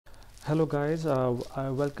Hello guys, I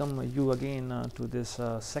welcome you again to this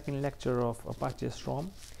second lecture of Apache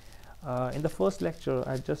Storm. In the first lecture,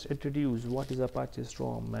 I just introduced what is Apache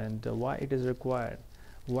Storm and why it is required,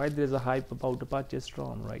 why there is a hype about Apache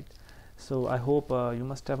Storm, right? So I hope you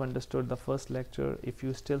must have understood the first lecture. If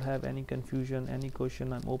you still have any confusion, any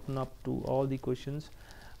question, I'm open up to all the questions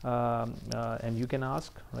and you can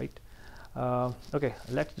ask, right? Okay,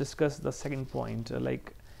 let's discuss the second point.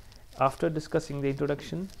 After discussing the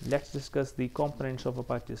introduction, let's discuss the components of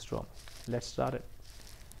Apache Storm. Let's start it.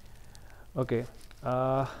 Okay, in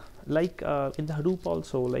the Hadoop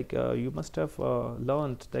also, you must have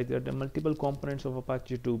learned that there are multiple components of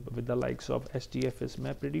Apache Hadoop with the likes of HDFS,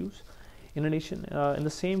 MapReduce. In addition, in the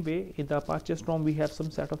same way, in the Apache Storm, we have some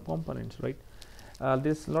set of components, right?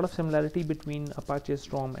 There's a lot of similarity between Apache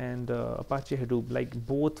Storm and Apache Hadoop, like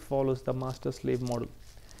both follows the master-slave model.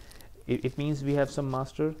 It means we have some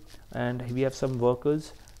master and we have some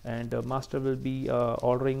workers, and master will be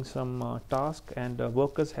ordering some task and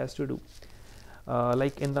workers has to do.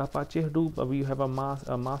 Like in the Apache Hadoop, we have a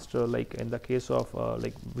master, like in the case of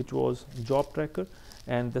which was job tracker,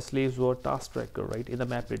 and the slaves were task tracker, right, in the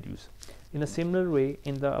MapReduce. In a similar way,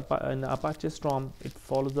 in the Apache Storm, it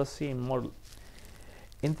follows the same model.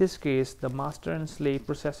 In this case, the master and slave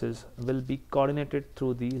processes will be coordinated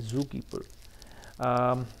through the Zookeeper.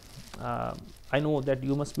 I know that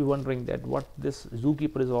you must be wondering that what this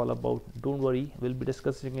Zookeeper is all about. Don't worry, we'll be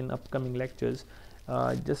discussing in upcoming lectures.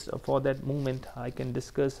 Just for that moment, I can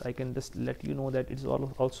just let you know that it's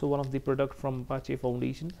also one of the product from Apache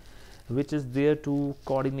Foundation, which is there to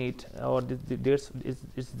coordinate, or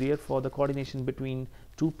it's there for the coordination between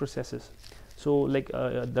two processes. So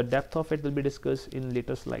the depth of it will be discussed in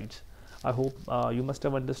later slides. I hope you must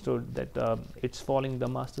have understood that it's following the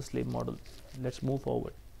master-slave model. Let's move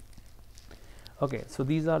forward. Okay, so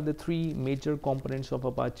these are the three major components of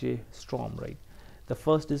Apache Storm, right? The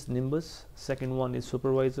first is Nimbus, second one is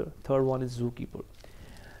Supervisor, third one is Zookeeper.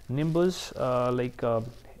 Nimbus,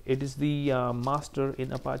 it is the master in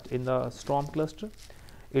the Storm cluster.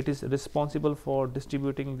 It is responsible for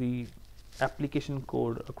distributing the application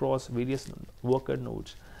code across various worker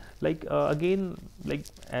nodes.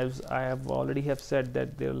 As I have already said,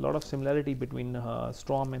 that there are a lot of similarity between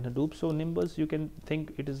Storm and Hadoop. So Nimbus, you can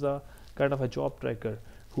think it is a kind of a job tracker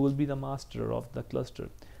who will be the master of the cluster.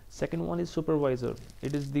 Second one is Supervisor.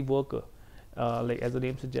 It is the worker, as the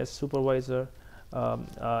name suggests, supervisor.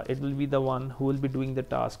 It will be the one who will be doing the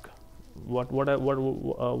task,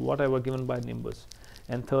 whatever given by Nimbus.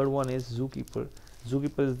 And third one is Zookeeper.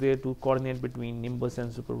 Zookeeper is there to coordinate between Nimbus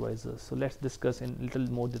and Supervisor. So let's discuss in little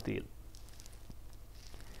more detail.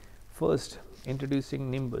 First,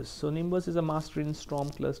 introducing Nimbus. So Nimbus is a master in Storm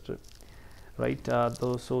cluster, right?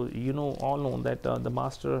 So you all know that the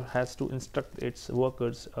master has to instruct its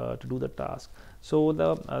workers to do the task. So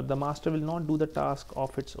the master will not do the task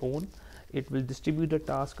of its own. It will distribute the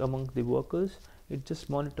task among the workers. It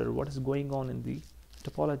just monitor what is going on in the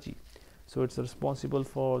topology. So it's responsible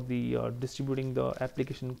for the distributing the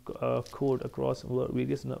application code across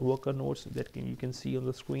various worker nodes that you can see on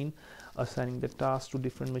the screen, assigning the tasks to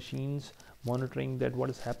different machines, monitoring that what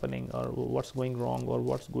is happening or what's going wrong or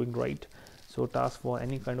what's going right. So task for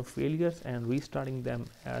any kind of failures and restarting them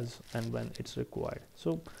as and when it's required.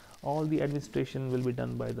 So all the administration will be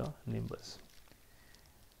done by the Nimbus.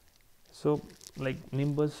 So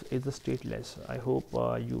Nimbus is a stateless. I hope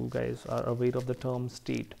you guys are aware of the term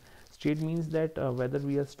state. State means that whether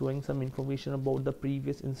we are storing some information about the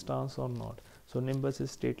previous instance or not. So Nimbus is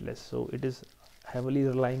stateless. So it is heavily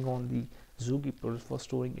relying on the Zookeeper for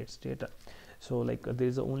storing its data. So there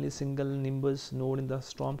is only a single Nimbus node in the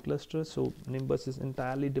Storm cluster. So Nimbus is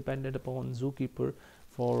entirely dependent upon Zookeeper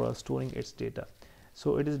for storing its data.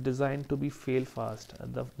 So it is designed to be fail fast.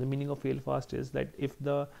 The meaning of fail fast is that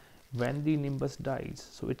when the Nimbus dies,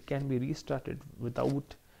 so it can be restarted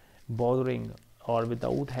without bothering or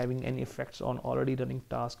without having any effects on already running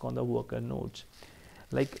task on the worker nodes.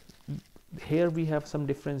 Here we have some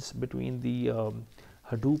difference between the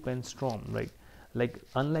Hadoop and Storm, right?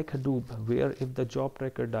 Unlike Hadoop, where if the job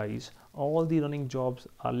tracker dies, all the running jobs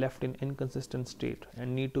are left in inconsistent state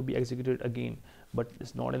and need to be executed again, but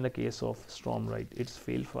it's not in the case of Storm, right? It's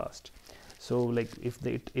fail fast. So if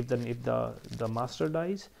the master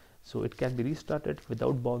dies, so it can be restarted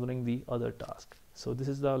without bothering the other task. So this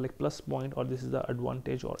is the plus point, or this is the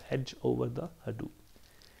advantage or edge over the Hadoop.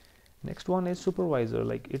 Next one is Supervisor.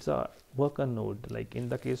 It's a worker node. In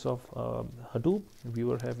the case of Hadoop, we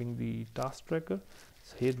were having the task tracker.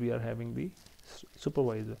 So here we are having the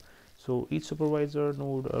Supervisor. So each Supervisor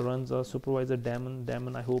node runs a Supervisor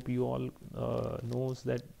daemon. I hope you all knows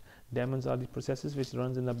that Daemons are the processes which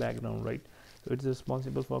runs in the background, right? So it's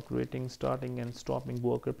responsible for creating, starting and stopping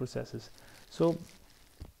worker processes. So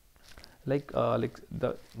like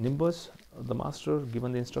the Nimbus, the master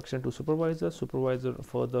given the instruction to supervisor, supervisor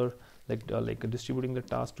further like distributing the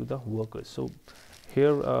task to the workers. So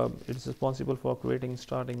here it is responsible for creating,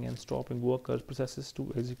 starting and stopping workers processes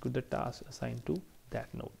to execute the task assigned to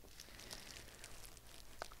that node.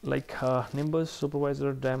 Like Nimbus,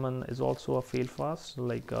 supervisor, daemon is also a fail fast,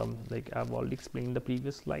 like I've already explained in the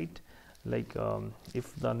previous slide. Like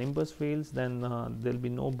if the Nimbus fails, then there'll be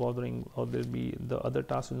no bothering, or there'll be the other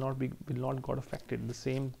tasks will not got affected. The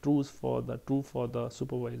same true for the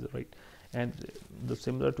supervisor, right? And the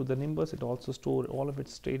similar to the Nimbus, it also store all of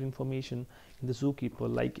its state information in the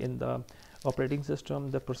Zookeeper. Like in the operating system,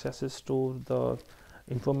 the processes store the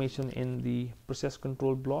information in the process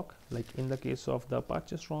control block. Like in the case of the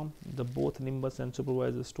Apache Storm, the both Nimbus and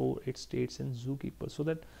supervisor store its states in Zookeeper, so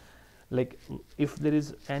that like if there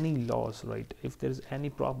is any loss, right, if there is any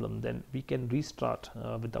problem, then we can restart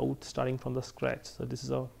without starting from the scratch. So this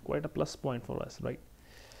is quite a plus point for us, right?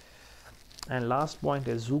 And last point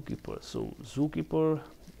is Zookeeper. So Zookeeper,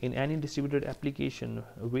 in any distributed application,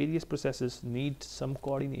 various processes need some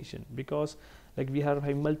coordination, because like we have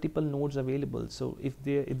multiple nodes available. So if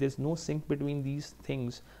there's no sync between these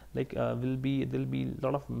things, like there'll be a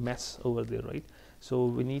lot of mess over there, right? So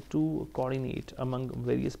we need to coordinate among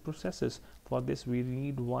various processes. For this we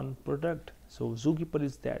need one product. So Zookeeper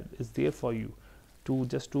is there for you to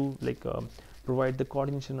just to like provide the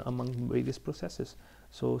coordination among various processes.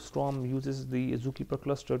 So Storm uses the Zookeeper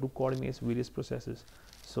cluster to coordinate various processes.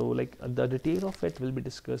 So like the detail of it will be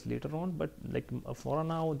discussed later on, but like for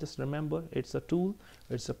now, just remember it's a tool,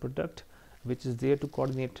 it's a product which is there to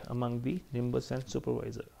coordinate among the Nimbus and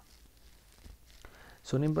supervisor.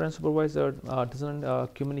 So Nimbus and supervisor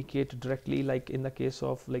doesn't communicate directly, like in the case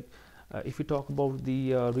of like if we talk about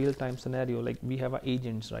the real-time scenario, like we have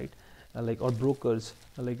agents, right? Like or brokers,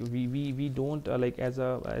 like we don't like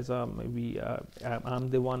I'm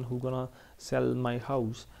the one who gonna sell my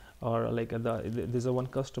house, or like there's a one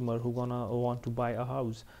customer who gonna want to buy a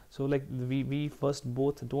house. So like we first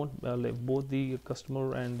both don't like both the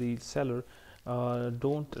customer and the seller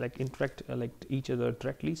don't like interact like each other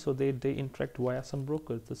directly, so they interact via some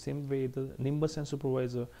brokers. The same way the Nimbus and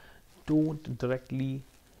supervisor don't directly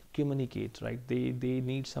communicate, right? They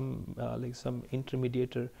need some like some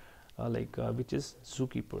intermediator which is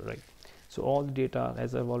Zookeeper, right? So all the data,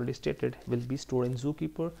 as I've already stated, will be stored in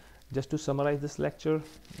Zookeeper. Just to summarize this lecture,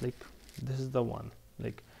 like this is the one,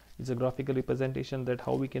 like it's a graphical representation that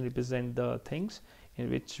how we can represent the things, in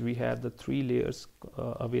which we have the three layers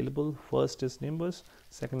available. First is Nimbus,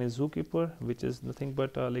 second is Zookeeper, which is nothing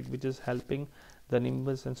but which is helping the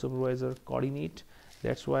Nimbus and supervisor coordinate.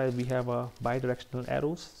 That's why we have bidirectional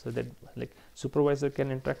arrows, so that like supervisor can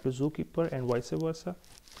interact with Zookeeper and vice versa.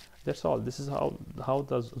 That's all. This is how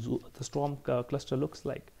the Storm cluster looks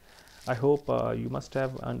like. I hope you must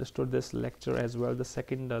have understood this lecture as well, the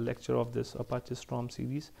second lecture of this Apache Storm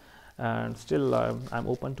series. And still I'm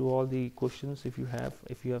open to all the questions. If you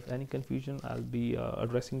have any confusion, I'll be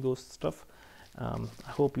addressing those stuff. I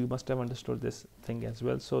hope you must have understood this thing as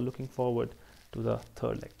well. So looking forward to the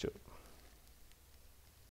third lecture.